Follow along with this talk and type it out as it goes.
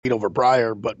over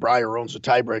Briar, but Briar owns the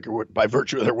tiebreaker by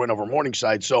virtue of their win over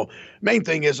Morningside. So main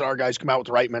thing is our guys come out with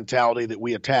the right mentality that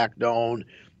we attack Doane.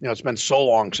 It's been so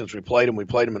long since we played them. We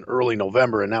played them in early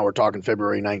November, and now we're talking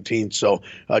February 19th. So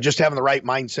just having the right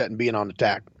mindset and being on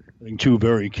attack. I think two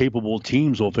very capable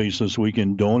teams will face this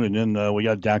weekend, Doane, and then we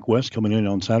got Dak West coming in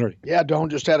on Saturday. Yeah,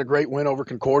 Doane just had a great win over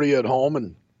Concordia at home,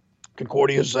 and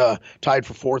Concordia's tied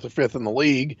for fourth or fifth in the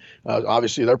league.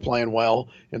 Obviously, they're playing well,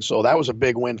 and so that was a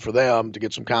big win for them to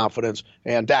get some confidence.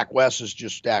 And Dak West is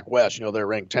just Dak West. They're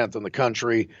ranked 10th in the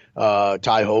country. Ty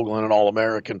Hoagland, an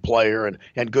All-American player,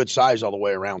 and good size all the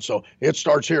way around. So it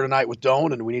starts here tonight with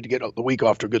Doane, and we need to get the week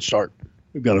off to a good start.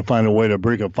 We've got to find a way to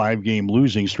break a 5-game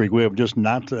losing streak. We have just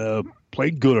not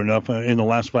played good enough in the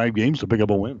last 5 games to pick up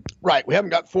a win. Right. We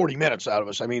haven't got 40 minutes out of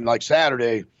us. I mean, like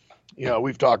Saturday,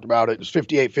 we've talked about it. It's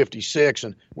 58-56,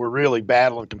 and we're really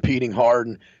battling, competing hard,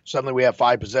 and suddenly we have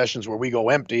 5 possessions where we go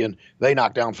empty, and they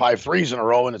knock down 5 threes in a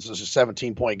row, and it's just a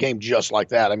 17-point game just like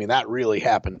that. I mean, that really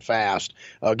happened fast.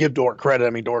 Give Dort credit.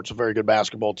 I mean, Dort's a very good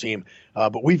basketball team,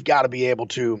 but we've got to be able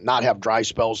to not have dry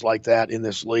spells like that in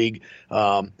this league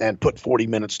and put 40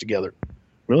 minutes together.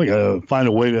 Really got to find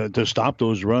a way to stop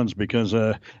those runs because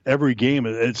every game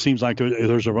it seems like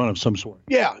there's a run of some sort.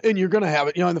 Yeah, and you're going to have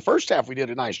it. In the first half we did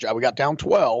a nice job. We got down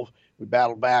 12. We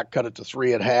battled back, cut it to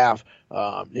 3 at half.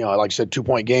 Like I said,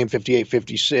 2-point game,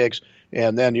 58-56.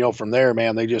 And then, from there,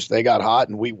 man, they got hot,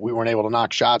 and we weren't able to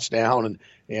knock shots down.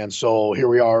 And so here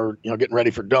we are, getting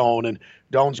ready for Doane. And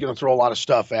Doane's going to throw a lot of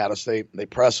stuff at us. They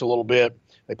press a little bit.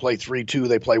 They play 3-2.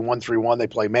 They play 1-3-1. They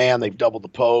play man. They've doubled the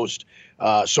post.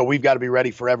 So we've got to be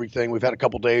ready for everything. We've had a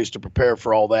couple days to prepare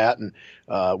for all that, and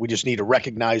we just need to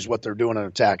recognize what they're doing and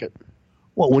attack it.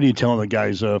 Well, what are you telling the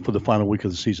guys for the final week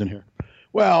of the season here?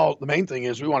 Well, the main thing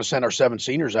is we want to send our 7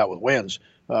 seniors out with wins.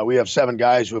 We have 7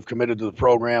 guys who have committed to the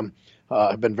program,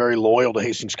 have been very loyal to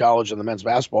Hastings College and the men's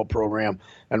basketball program,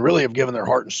 and really have given their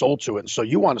heart and soul to it. And so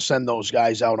you want to send those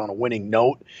guys out on a winning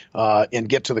note and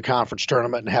get to the conference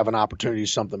tournament and have an opportunity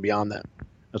to something beyond that.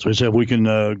 That's what I said. If we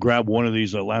can grab one of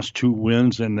these last 2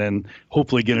 wins and then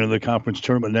hopefully get into the conference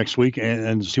tournament next week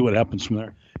and see what happens from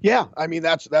there. Yeah, I mean,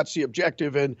 that's the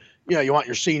objective. And, you want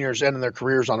your seniors ending their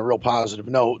careers on a real positive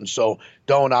note. And so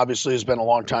Doane obviously has been a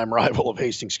longtime rival of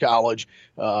Hastings College.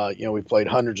 We've played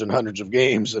hundreds and hundreds of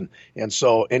games. And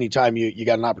so anytime you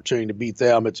got an opportunity to beat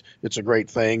them, it's a great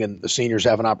thing. And the seniors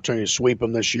have an opportunity to sweep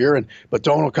them this year. But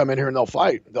Doane will come in here and they'll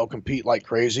fight. They'll compete like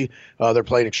crazy. They're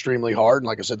playing extremely hard. And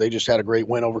like I said, they just had a great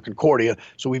win over Concordia.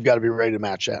 So we've got to be ready to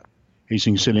match that.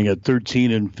 Hastings sitting at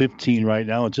 13-15 right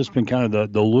now. It's just been kind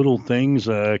of the little things,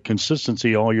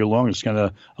 consistency all year long. It's kind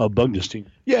of bugged this team.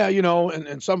 Yeah,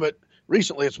 and some of it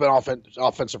recently it's been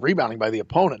offensive rebounding by the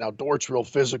opponent. Now, Dort's real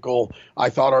physical. I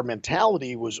thought our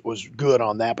mentality was good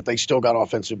on that, but they still got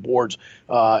offensive boards.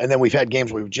 And then we've had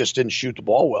games where we just didn't shoot the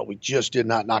ball well. We just did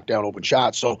not knock down open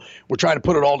shots. So we're trying to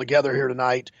put it all together here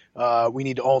tonight. We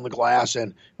need to own the glass,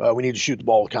 and we need to shoot the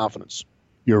ball with confidence.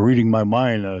 You're reading my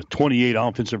mind. 28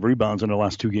 offensive rebounds in the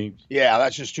last 2 games. Yeah,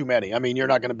 that's just too many. I mean, you're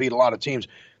not going to beat a lot of teams.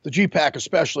 The GPAC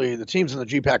especially, the teams in the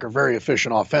GPAC are very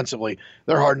efficient offensively.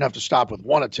 They're hard enough to stop with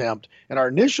 1 attempt. And our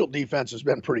initial defense has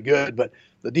been pretty good, but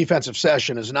the defensive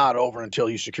session is not over until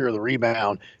you secure the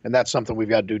rebound, and that's something we've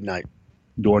got to do tonight.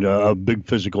 Doane, a big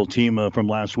physical team from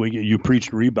last week. You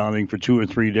preached rebounding for 2 or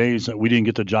 3 days. We didn't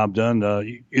get the job done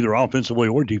either offensively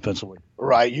or defensively.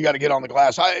 Right. You got to get on the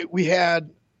glass.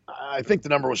 I think the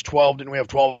number was 12. Didn't we have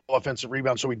 12 offensive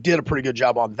rebounds? So we did a pretty good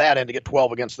job on that end to get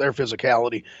 12 against their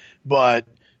physicality. But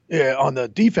on the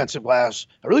defensive glass,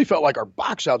 I really felt like our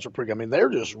box outs were pretty good. I mean, they're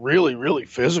just really, really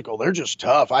physical. They're just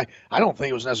tough. I don't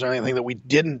think it was necessarily anything that we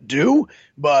didn't do.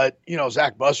 But,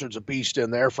 Zach Bussard's a beast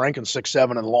in there. Franken's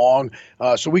 6'7" and long.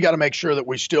 So we got to make sure that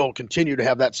we still continue to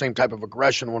have that same type of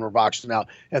aggression when we're boxing out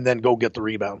and then go get the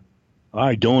rebound. All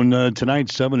right, Doane tonight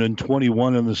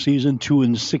 7-21 in the season,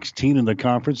 2-16 in the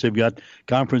conference. They've got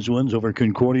conference wins over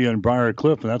Concordia and Briar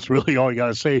Cliff, and that's really all you got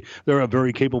to say. They're a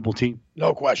very capable team.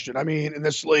 No question. I mean, in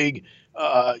this league,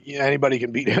 anybody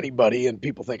can beat anybody, and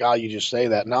people think, you just say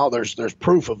that. No, there's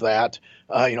proof of that.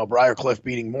 Briar Cliff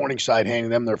beating Morningside,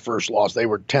 handing them their first loss. They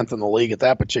were 10th in the league at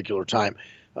that particular time.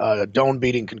 Doane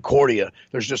beating Concordia.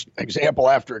 There's just example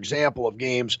after example of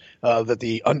games that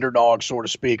the underdog, so to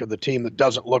speak, of the team that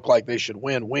doesn't look like they should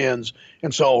win, wins.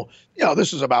 And so,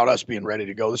 this is about us being ready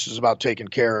to go. This is about taking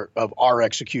care of our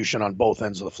execution on both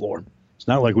ends of the floor. It's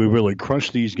not like we really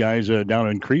crushed these guys down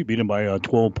in Crete, beat them by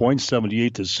 12 points,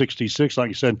 78-66,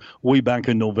 like I said, way back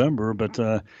in November.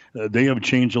 But they have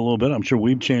changed a little bit. I'm sure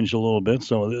we've changed a little bit.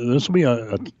 So this will be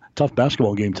a tough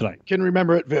basketball game tonight. Can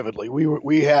remember it vividly.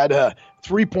 We had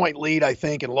 3-point lead, I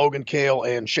think, and Logan Cale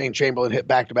and Shane Chamberlain hit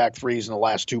back-to-back threes in the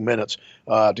last 2 minutes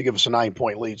to give us a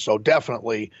 9-point lead. So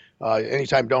definitely,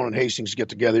 anytime Doane and Hastings get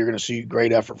together, you're going to see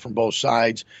great effort from both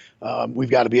sides. We've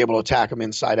got to be able to attack them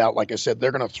inside out. Like I said,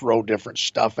 they're going to throw different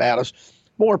stuff at us.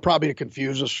 More probably to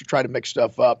confuse us, to try to mix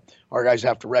stuff up. Our guys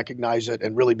have to recognize it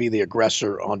and really be the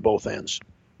aggressor on both ends.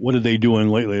 What are they doing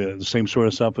lately? The same sort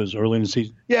of stuff as early in the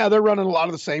season? Yeah, they're running a lot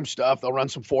of the same stuff. They'll run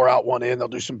some 4 out, 1 in. They'll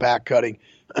do some back cutting.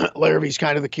 Larrabee's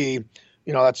kind of the key.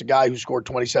 That's a guy who scored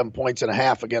 27 points and a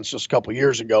half against us a couple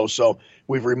years ago. So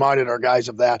we've reminded our guys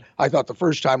of that. I thought the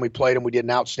first time we played him, we did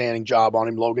an outstanding job on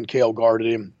him. Logan Cale guarded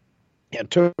him and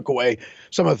took away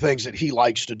some of the things that he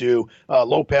likes to do.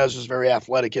 Lopez is very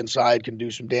athletic inside, can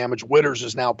do some damage. Witters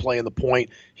is now playing the point.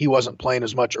 He wasn't playing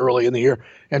as much early in the year.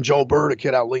 And Joe Bird, a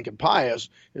kid out Lincoln Pius,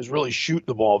 is really shooting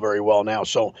the ball very well now.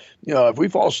 So, if we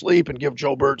fall asleep and give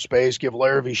Joe Bird space, give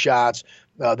Larrabee shots,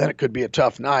 then it could be a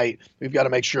tough night. We've got to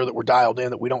make sure that we're dialed in,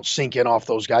 that we don't sink in off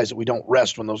those guys, that we don't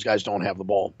rest when those guys don't have the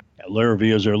ball.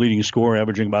 Larrabee is our leading scorer,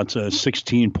 averaging about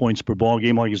 16 points per ball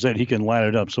game. Like you said, he can line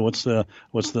it up. So what's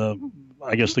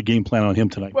the game plan on him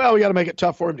tonight? Well, we got to make it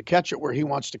tough for him to catch it where he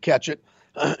wants to catch it.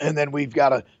 And then we've got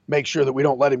to make sure that we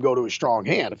don't let him go to his strong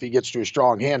hand. If he gets to his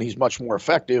strong hand, he's much more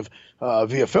effective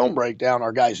via film breakdown.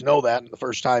 Our guys know that. And the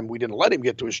first time we didn't let him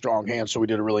get to his strong hand, so we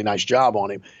did a really nice job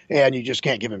on him. And you just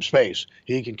can't give him space.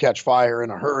 He can catch fire in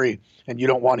a hurry, and you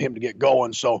don't want him to get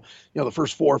going. So, the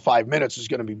first 4 or 5 minutes is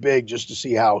going to be big just to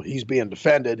see how he's being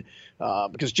defended.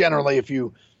 Because generally, if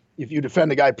you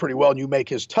defend the guy pretty well and you make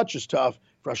his touches tough,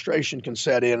 frustration can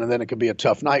set in, and then it could be a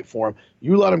tough night for him.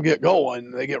 You let them get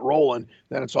going, they get rolling,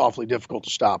 then it's awfully difficult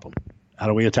to stop them. How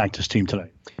do we attack this team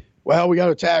tonight? Well, we got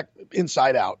to attack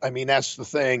inside out. I mean, that's the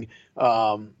thing.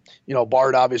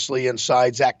 Bart obviously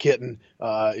inside. Zach Kitten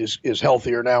is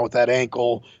healthier now with that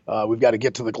ankle. We've got to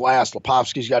get to the glass.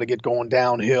 Lepovsky's got to get going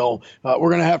downhill. We're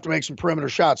going to have to make some perimeter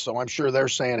shots, so I'm sure they're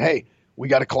saying, hey, we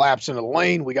got to collapse into the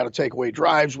lane. We got to take away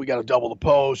drives. We got to double the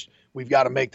post. We've got to make